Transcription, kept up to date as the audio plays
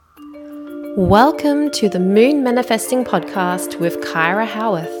Welcome to the Moon Manifesting Podcast with Kyra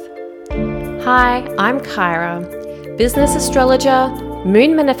Howarth. Hi, I'm Kyra, business astrologer,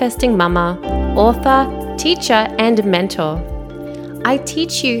 moon manifesting mama, author, teacher, and mentor. I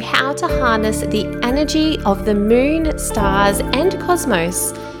teach you how to harness the energy of the moon, stars, and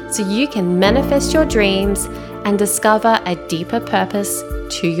cosmos so you can manifest your dreams and discover a deeper purpose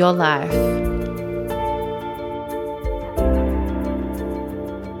to your life.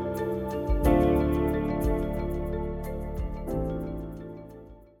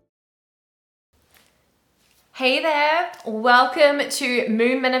 Hey there, welcome to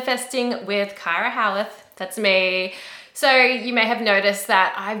Moon Manifesting with Kyra Howarth. That's me. So you may have noticed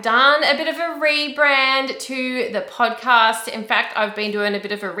that I've done a bit of a rebrand to the podcast. In fact, I've been doing a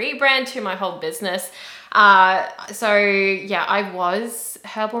bit of a rebrand to my whole business. I was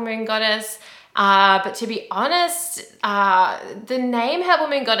Herbal Moon Goddess. But to be honest, the name Herbal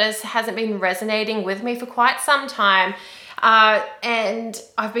Moon Goddess hasn't been resonating with me for quite some time. And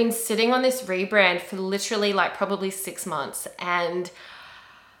I've been sitting on this rebrand for literally probably 6 months, and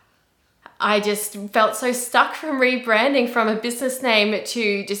I just felt so stuck from rebranding from a business name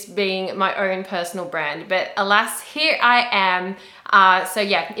to just being my own personal brand. But alas, here I am.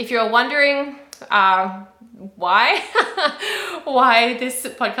 If you're wondering why this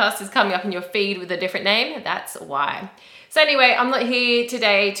podcast is coming up in your feed with a different name, that's why. So anyway, I'm not here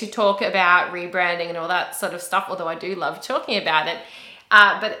today to talk about rebranding and all that sort of stuff, although I do love talking about it.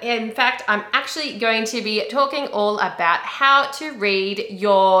 But in fact, I'm actually going to be talking all about how to read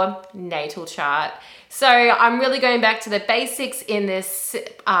your natal chart. So I'm really going back to the basics in this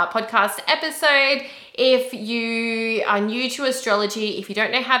podcast episode. If you are new to astrology, if you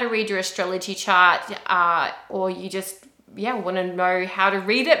don't know how to read your astrology chart, or you just want to know how to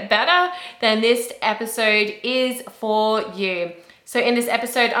read it better, then this episode is for you. So in this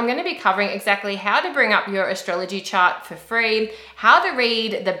episode, I'm going to be covering exactly how to bring up your astrology chart for free, how to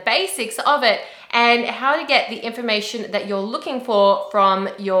read the basics of it, and how to get the information that you're looking for from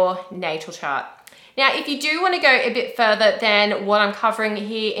your natal chart. Now, if you do want to go a bit further than what I'm covering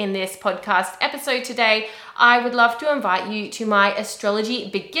here in this podcast episode today, I would love to invite you to my astrology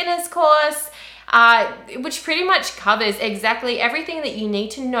beginners course, which pretty much covers exactly everything that you need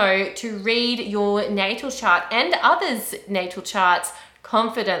to know to read your natal chart and others' natal charts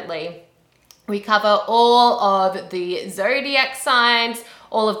confidently. We cover all of the zodiac signs,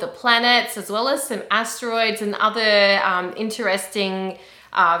 all of the planets, as well as some asteroids and other interesting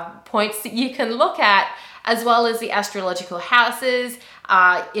points that you can look at, as well as the astrological houses.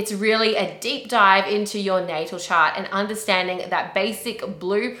 It's really a deep dive into your natal chart and understanding that basic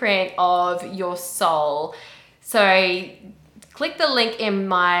blueprint of your soul. So click the link in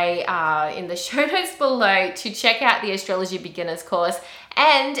in the show notes below to check out the Astrology Beginners course.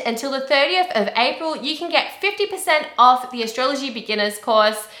 And until the 30th of April, you can get 50% off the Astrology Beginners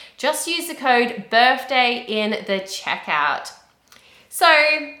course. Just use the code BIRTHDAY in the checkout. So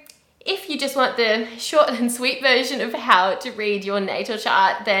if you just want the short and sweet version of how to read your natal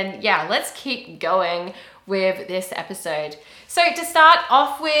chart, then let's keep going with this episode. So to start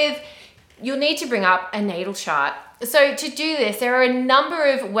off with, you'll need to bring up a natal chart. So to do this, there are a number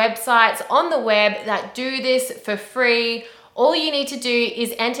of websites on the web that do this for free. All you need to do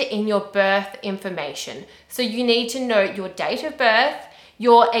is enter in your birth information. So you need to know your date of birth,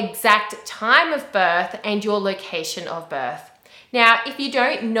 your exact time of birth, and your location of birth. Now, if you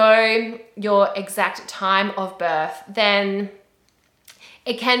don't know your exact time of birth, then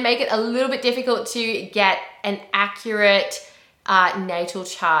it can make it a little bit difficult to get an accurate natal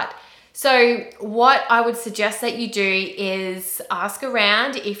chart. So what I would suggest that you do is ask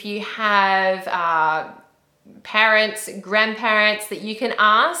around. If you have parents, grandparents that you can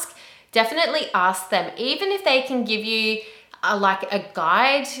ask, definitely ask them. Even if they can give you a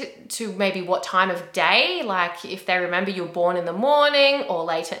guide to maybe what time of day, like if they remember you're born in the morning or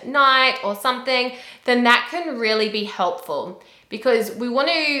late at night or something, then that can really be helpful, because we want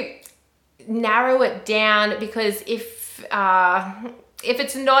to narrow it down, because if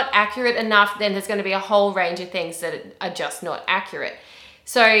it's not accurate enough, then there's going to be a whole range of things that are just not accurate.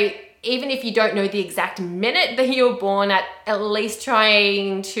 So even if you don't know the exact minute that you were born at least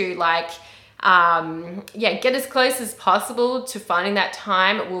trying to get as close as possible to finding that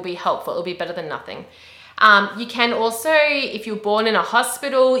time will be helpful. It'll be better than nothing. You can also, if you're born in a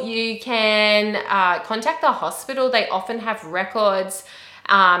hospital, you can contact the hospital. They often have records,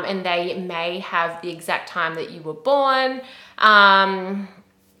 and they may have the exact time that you were born.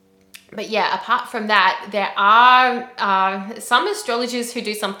 But apart from that, there are some astrologers who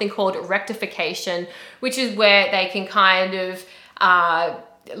do something called rectification, which is where they can kind of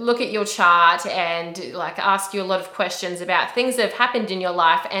look at your chart and like ask you a lot of questions about things that have happened in your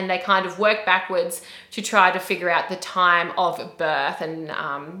life, and they kind of work backwards to try to figure out the time of birth and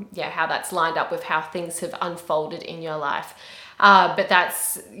how that's lined up with how things have unfolded in your life. But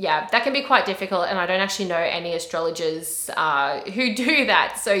that can be quite difficult, and I don't actually know any astrologers who do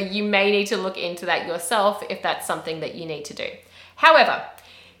that. So you may need to look into that yourself if that's something that you need to do. However,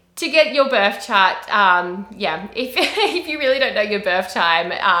 to get your birth chart, if you really don't know your birth time,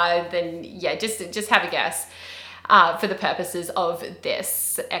 then just have a guess for the purposes of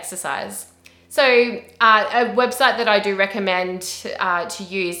this exercise. So a website that I do recommend to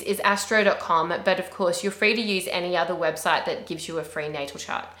use is astro.com, but of course you're free to use any other website that gives you a free natal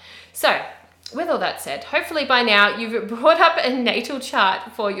chart. So with all that said, hopefully by now you've brought up a natal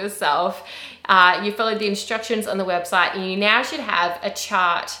chart for yourself. You followed the instructions on the website, and you now should have a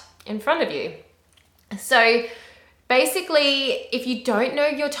chart in front of you. So basically, if you don't know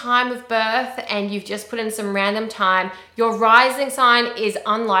your time of birth and you've just put in some random time, your rising sign is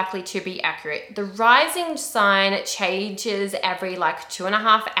unlikely to be accurate. The rising sign changes every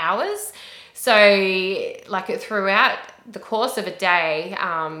 2.5 hours. So throughout the course of a day,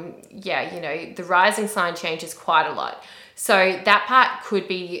 the rising sign changes quite a lot. So that part could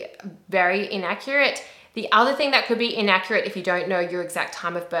be very inaccurate. The other thing that could be inaccurate if you don't know your exact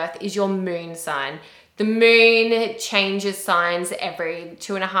time of birth is your moon sign. The moon changes signs every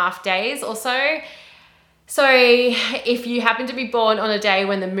 2.5 days or so. So if you happen to be born on a day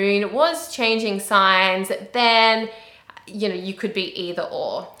when the moon was changing signs, then you could be either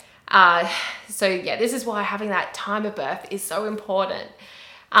or. This is why having that time of birth is so important.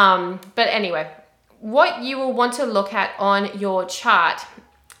 But anyway, what you will want to look at on your chart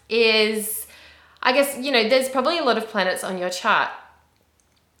is, there's probably a lot of planets on your chart.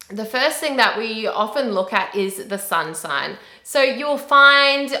 The first thing that we often look at is the sun sign. So you'll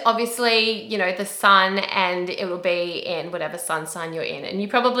find, obviously, the sun, and it will be in whatever sun sign you're in. And you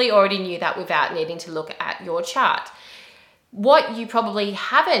probably already knew that without needing to look at your chart. What you probably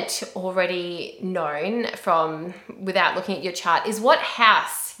haven't already known without looking at your chart is what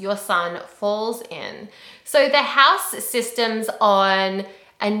house your sun falls in. So the house systems on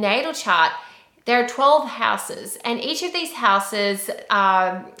a natal chart, there are 12 houses, and each of these houses,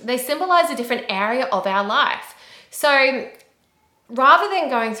 they symbolize a different area of our life. So rather than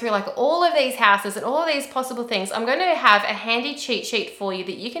going through all of these houses and all of these possible things, I'm going to have a handy cheat sheet for you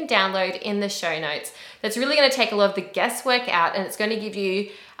that you can download in the show notes. That's really going to take a lot of the guesswork out, and it's going to give you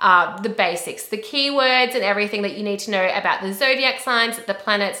the basics, the keywords and everything that you need to know about the zodiac signs, the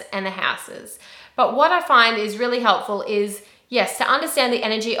planets, and the houses. But what I find is really helpful is, yes, to understand the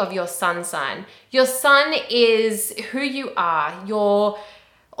energy of your sun sign. Your sun is who you are, your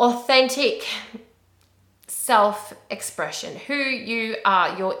authentic self-expression, who you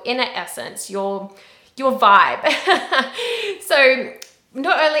are, your inner essence, your vibe. So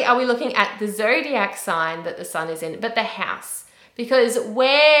not only are we looking at the zodiac sign that the sun is in, but the house. Because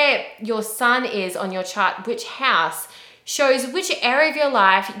where your sun is on your chart, which house, shows which area of your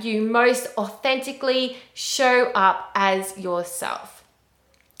life you most authentically show up as yourself.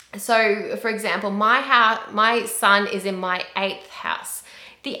 So, for example, my sun is in my 8th house.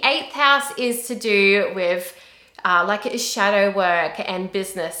 The 8th house is to do with shadow work and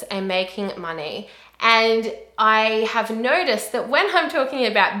business and making money. And I have noticed that when I'm talking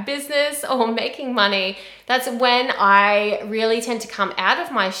about business or making money, that's when I really tend to come out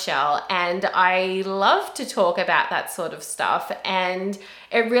of my shell, and I love to talk about that sort of stuff, and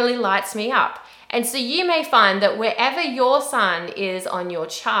it really lights me up. And so you may find that wherever your sun is on your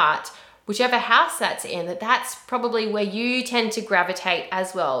chart, whichever house that's in, that's probably where you tend to gravitate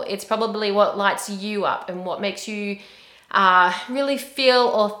as well. It's probably what lights you up and what makes you really feel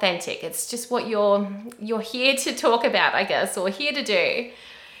authentic. It's just what you're here to talk about, I guess, or here to do.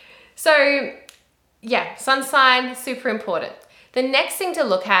 So yeah, sun sign, super important. The next thing to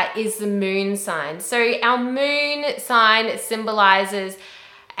look at is the moon sign. So our moon sign symbolizes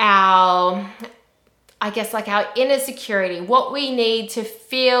our inner security, what we need to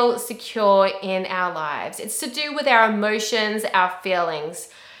feel secure in our lives. It's to do with our emotions, our feelings.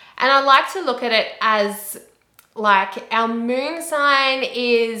 And I like to look at it as our moon sign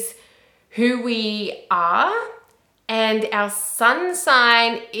is who we are, and our sun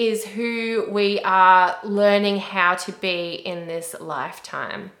sign is who we are learning how to be in this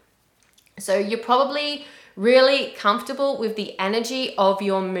lifetime. So you're probably really comfortable with the energy of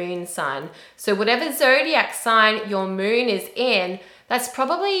your moon sign. So whatever zodiac sign your moon is in, that's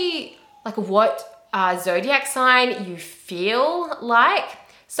probably what zodiac sign you feel like.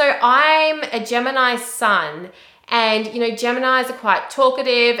 So I'm a Gemini sun, And, Geminis are quite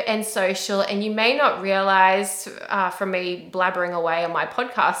talkative and social, and you may not realize from me blabbering away on my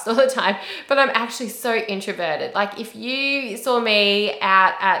podcast all the time, but I'm actually so introverted. Like, if you saw me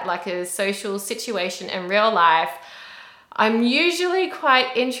out at like a social situation in real life, I'm usually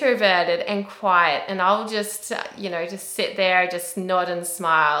quite introverted and quiet, and I'll just, just sit there, just nod and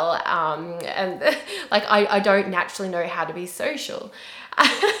smile. And like, I don't naturally know how to be social.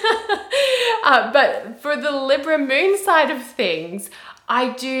 But for the Libra moon side of things, I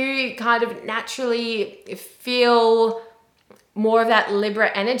do kind of naturally feel more of that Libra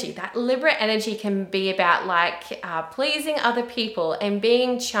energy. That Libra energy can be about like pleasing other people and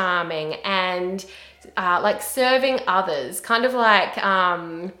being charming and like serving others, kind of like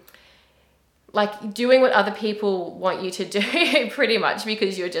doing what other people want you to do pretty much,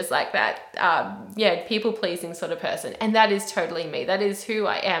 because you're just like that, people pleasing sort of person. And that is totally me. That is who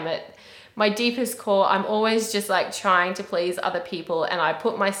I am at my deepest core. I'm always just like trying to please other people, and I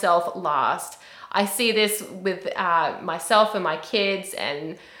put myself last. I see this with myself and my kids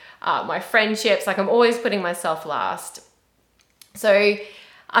and my friendships. Like, I'm always putting myself last. So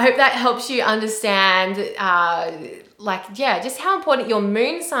I hope that helps you understand just how important your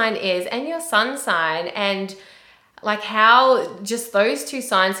moon sign is and your sun sign, and like how just those two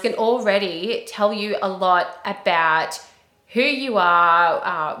signs can already tell you a lot about who you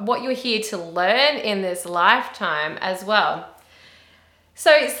are, what you're here to learn in this lifetime as well.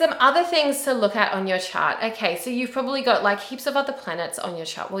 So some other things to look at on your chart. Okay, so you've probably got like heaps of other planets on your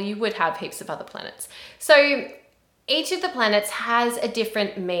chart. Well, you would have heaps of other planets. So each of the planets has a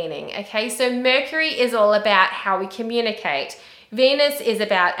different meaning, okay? So Mercury is all about how we communicate. Venus is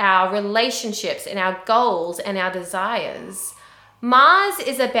about our relationships and our goals and our desires. Mars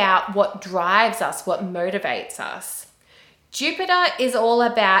is about what drives us, what motivates us. Jupiter is all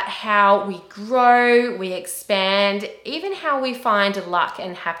about how we grow, we expand, even how we find luck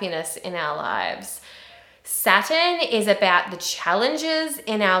and happiness in our lives. Saturn is about the challenges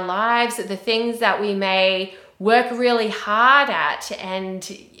in our lives, the things that we may work really hard at, and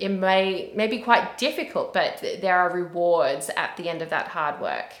it may be quite difficult, but there are rewards at the end of that hard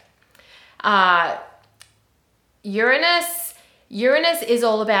work. Uranus is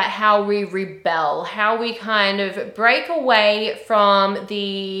all about how we rebel, how we kind of break away from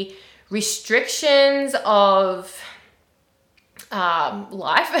the restrictions of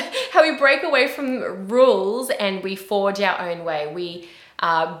life, how we break away from rules and we forge our own way. We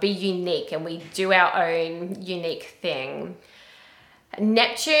be unique and we do our own unique thing.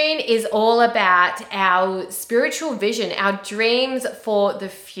 Neptune is all about our spiritual vision, our dreams for the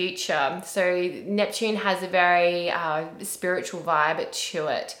future. So Neptune has a very spiritual vibe to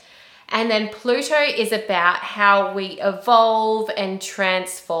it. And then Pluto is about how we evolve and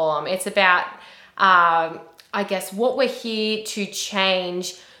transform. It's about, what we're here to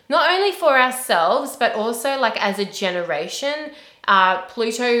change, not only for ourselves, but also like as a generation.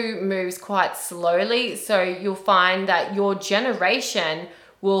 Pluto moves quite slowly, so you'll find that your generation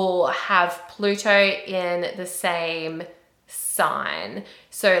will have Pluto in the same sign.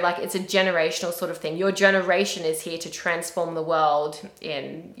 So like it's a generational sort of thing. Your generation is here to transform the world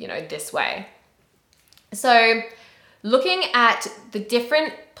in, this way. So looking at the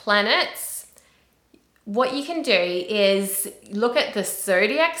different planets, what you can do is look at the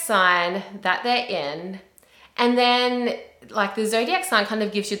zodiac sign that they're in, and then like the zodiac sign kind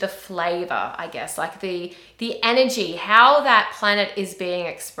of gives you the flavor, I guess, like the energy, how that planet is being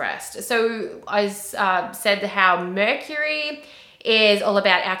expressed. So I said how Mercury is all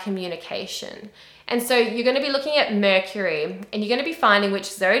about our communication. And so you're going to be looking at Mercury and you're going to be finding which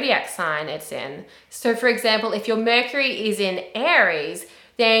zodiac sign it's in. So for example, if your Mercury is in Aries,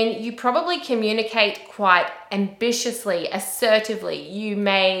 then you probably communicate quite ambitiously, assertively. You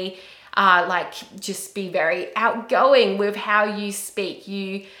may just be very outgoing with how you speak.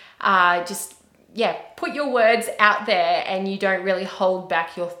 You put your words out there and you don't really hold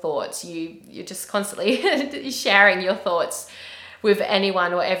back your thoughts. You're just constantly sharing your thoughts with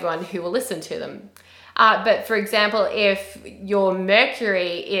anyone or everyone who will listen to them. But for example, if your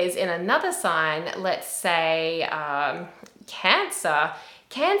Mercury is in another sign, let's say Cancer,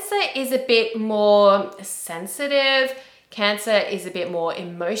 Cancer is a bit more sensitive. Cancer is a bit more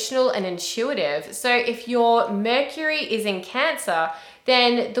emotional and intuitive. So if your Mercury is in Cancer,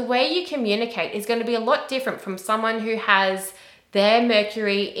 then the way you communicate is going to be a lot different from someone who has their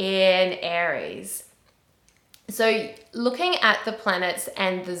Mercury in Aries. So looking at the planets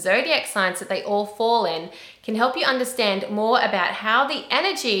and the zodiac signs that they all fall in can help you understand more about how the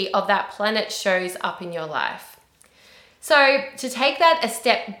energy of that planet shows up in your life. So to take that a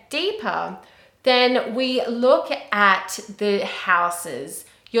step deeper, then we look at the houses.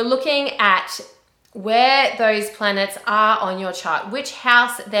 You're looking at where those planets are on your chart, which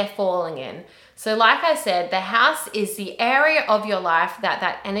house they're falling in. So like I said, the house is the area of your life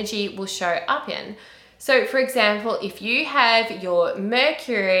that energy will show up in. So for example, if you have your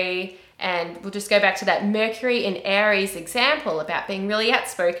Mercury, and we'll just go back to that Mercury in Aries example about being really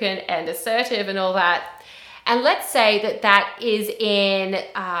outspoken and assertive and all that. And let's say that is in,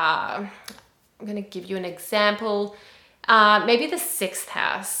 I'm going to give you an example, maybe the 6th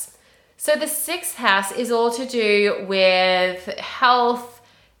house. So the 6th house is all to do with health,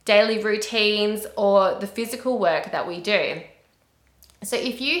 daily routines, or the physical work that we do. So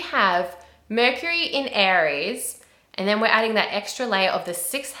if you have Mercury in Aries, and then we're adding that extra layer of the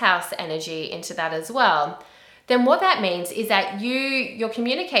 6th house energy into that as well, then what that means is that your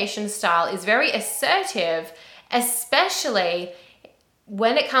communication style is very assertive, especially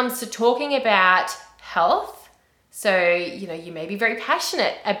when it comes to talking about health. So, you may be very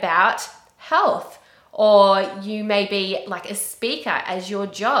passionate about health, or you may be like a speaker as your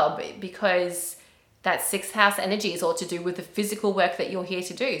job because that 6th house energy is all to do with the physical work that you're here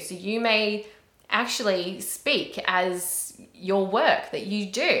to do. So you may actually speak as your work that you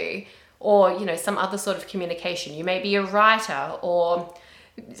do, or, some other sort of communication. You may be a writer or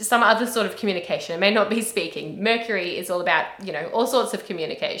some other sort of communication. It may not be speaking. Mercury is all about, all sorts of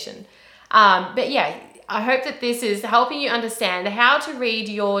communication. But yeah, I hope that this is helping you understand how to read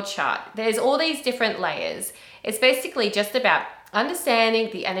your chart. There's all these different layers. It's basically just about understanding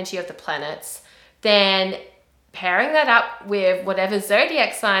the energy of the planets, then pairing that up with whatever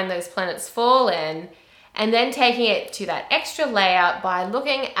zodiac sign those planets fall in, and then taking it to that extra layer by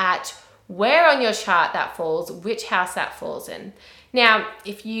looking at where on your chart that falls, which house that falls in. Now,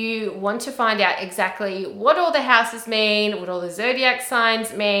 if you want to find out exactly what all the houses mean, what all the zodiac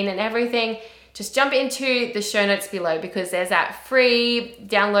signs mean and everything, just jump into the show notes below, because there's that free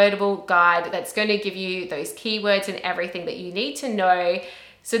downloadable guide that's going to give you those keywords and everything that you need to know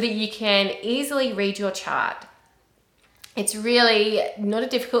so that you can easily read your chart. It's really not a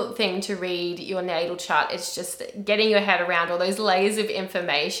difficult thing to read your natal chart. It's just getting your head around all those layers of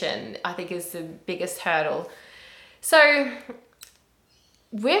information, I think, is the biggest hurdle. So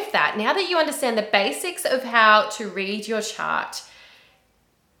with that, now that you understand the basics of how to read your chart,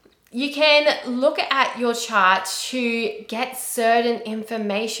 you can look at your chart to get certain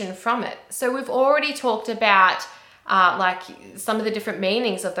information from it. So we've already talked about like some of the different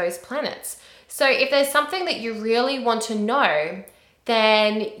meanings of those planets. So if there's something that you really want to know,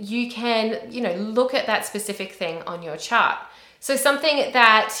 then you can, look at that specific thing on your chart. So something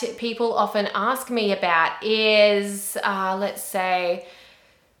that people often ask me about is, let's say,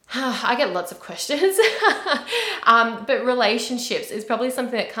 I get lots of questions, but relationships is probably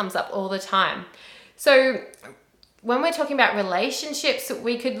something that comes up all the time. So when we're talking about relationships,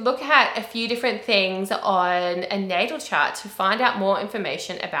 we could look at a few different things on a natal chart to find out more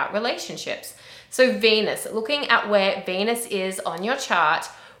information about relationships. So Venus, looking at where Venus is on your chart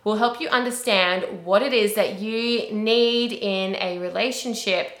will help you understand what it is that you need in a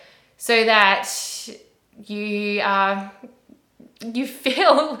relationship so that you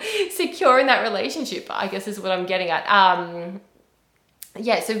feel secure in that relationship, I guess is what I'm getting at.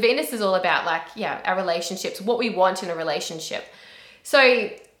 So Venus is all about our relationships, what we want in a relationship. So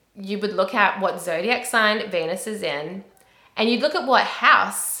you would look at what zodiac sign Venus is in, and you'd look at what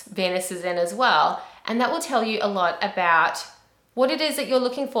house Venus is in as well. And that will tell you a lot about what it is that you're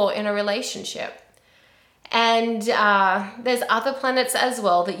looking for in a relationship. And there's other planets as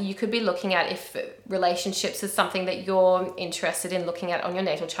well that you could be looking at if relationships is something that you're interested in looking at on your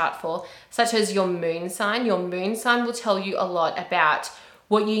natal chart for, such as your moon sign. Your moon sign will tell you a lot about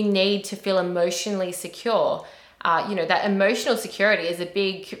what you need to feel emotionally secure. That emotional security is a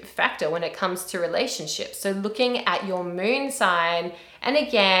big factor when it comes to relationships. So looking at your moon sign, and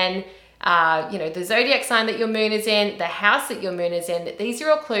again, the zodiac sign that your moon is in, the house that your moon is in, these are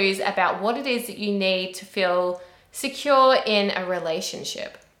all clues about what it is that you need to feel secure in a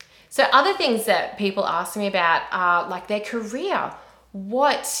relationship. So other things that people ask me about are like their career.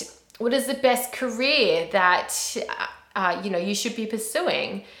 What is the best career that, you should be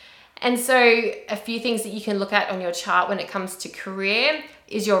pursuing? And so a few things that you can look at on your chart when it comes to career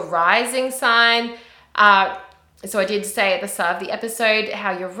is your rising sign. So I did say at the start of the episode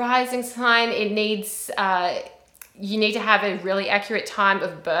how your rising sign, you need to have a really accurate time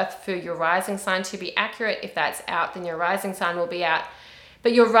of birth for your rising sign to be accurate. If that's out, then your rising sign will be out.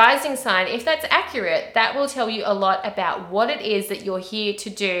 But your rising sign, if that's accurate, that will tell you a lot about what it is that you're here to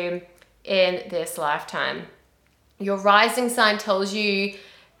do in this lifetime. Your rising sign tells you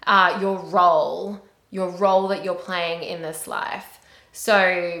your role that you're playing in this life.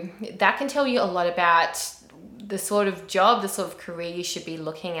 So that can tell you a lot about the sort of job, the sort of career you should be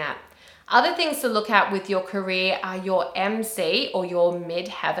looking at. Other things to look at with your career are your MC or your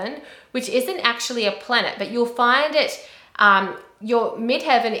midheaven, which isn't actually a planet, but you'll find it, your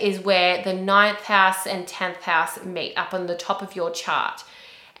midheaven is where the 9th house and 10th house meet up on the top of your chart.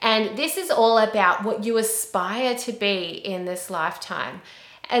 And this is all about what you aspire to be in this lifetime.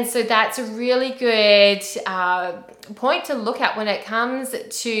 And so that's a really good point to look at when it comes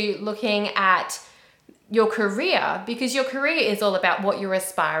to looking at your career, because your career is all about what you're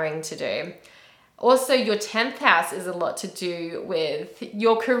aspiring to do. Also, your 10th house is a lot to do with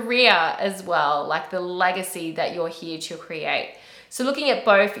your career as well, like the legacy that you're here to create. So looking at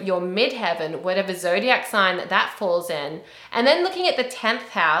both your midheaven, whatever zodiac sign that falls in, and then looking at the 10th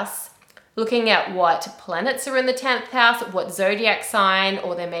house, looking at what planets are in the 10th house, what zodiac sign,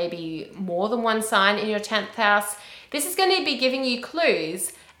 or there may be more than one sign in your 10th house. This is going to be giving you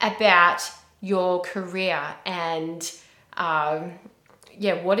clues about your career and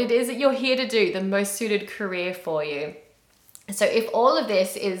what it is that you're here to do, the most suited career for you. So if all of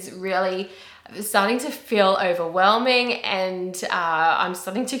this is really starting to feel overwhelming and I'm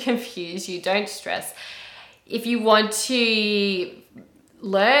starting to confuse you, don't stress. If you want to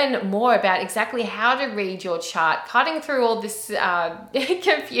learn more about exactly how to read your chart, cutting through all this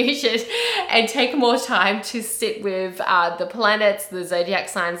confusion and take more time to sit with the planets, the zodiac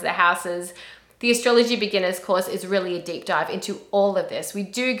signs, the houses, the Astrology Beginners course is really a deep dive into all of this. We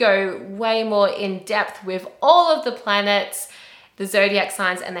do go way more in depth with all of the planets, the zodiac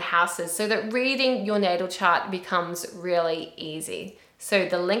signs, and the houses, so that reading your natal chart becomes really easy. So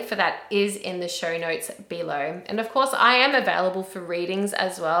the link for that is in the show notes below. And of course, I am available for readings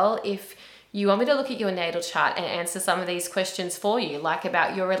as well. If you want me to look at your natal chart and answer some of these questions for you, like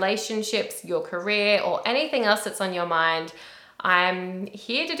about your relationships, your career, or anything else that's on your mind, I'm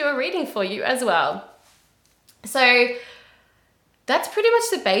here to do a reading for you as well. So that's pretty much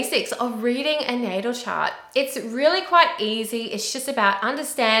the basics of reading a natal chart. It's really quite easy. It's just about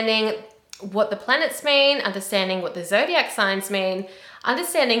understanding what the planets mean, understanding what the zodiac signs mean,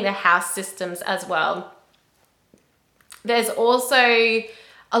 understanding the house systems as well. There's also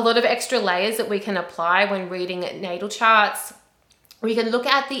a lot of extra layers that we can apply when reading natal charts. We can look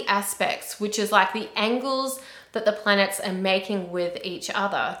at the aspects, which is like the angles that the planets are making with each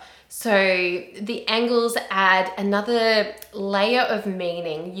other. So the angles add another layer of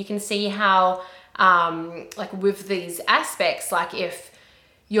meaning. You can see how, like with these aspects, like if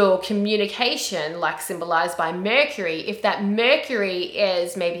your communication, like symbolized by Mercury, if that Mercury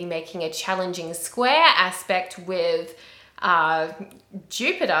is maybe making a challenging square aspect with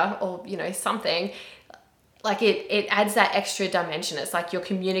Jupiter or, something, like it adds that extra dimension. It's like your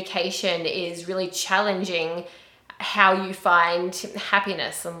communication is really challenging how you find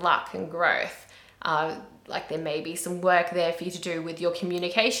happiness and luck and growth. Like there may be some work there for you to do with your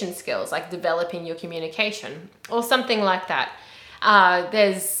communication skills, like developing your communication or something like that.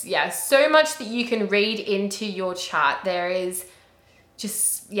 There's so much that you can read into your chart. There is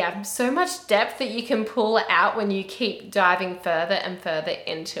just so much depth that you can pull out when you keep diving further and further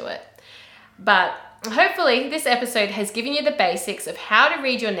into it. But hopefully this episode has given you the basics of how to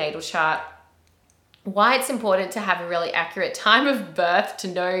read your natal chart, why it's important to have a really accurate time of birth, to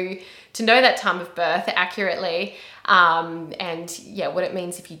know that time of birth accurately, and what it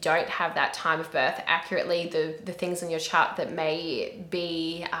means if you don't have that time of birth accurately, the things on your chart that may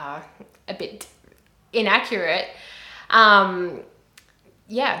be a bit inaccurate.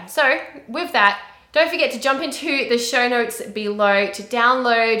 So with that, don't forget to jump into the show notes below to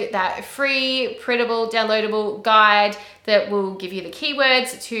download that free, printable, downloadable guide that will give you the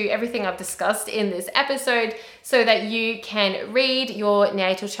keywords to everything I've discussed in this episode so that you can read your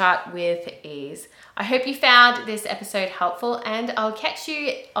natal chart with ease. I hope you found this episode helpful, and I'll catch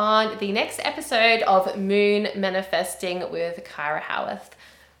you on the next episode of Moon Manifesting with Kyra Howarth.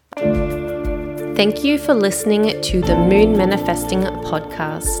 Thank you for listening to the Moon Manifesting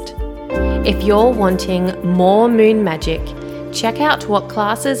podcast. If you're wanting more moon magic, check out what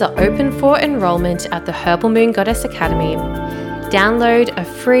classes are open for enrollment at the Herbal Moon Goddess Academy. Download a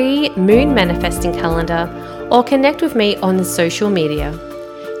free moon manifesting calendar or connect with me on social media.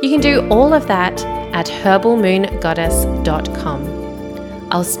 You can do all of that at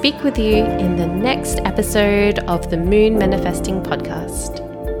herbalmoongoddess.com. I'll speak with you in the next episode of the Moon Manifesting podcast.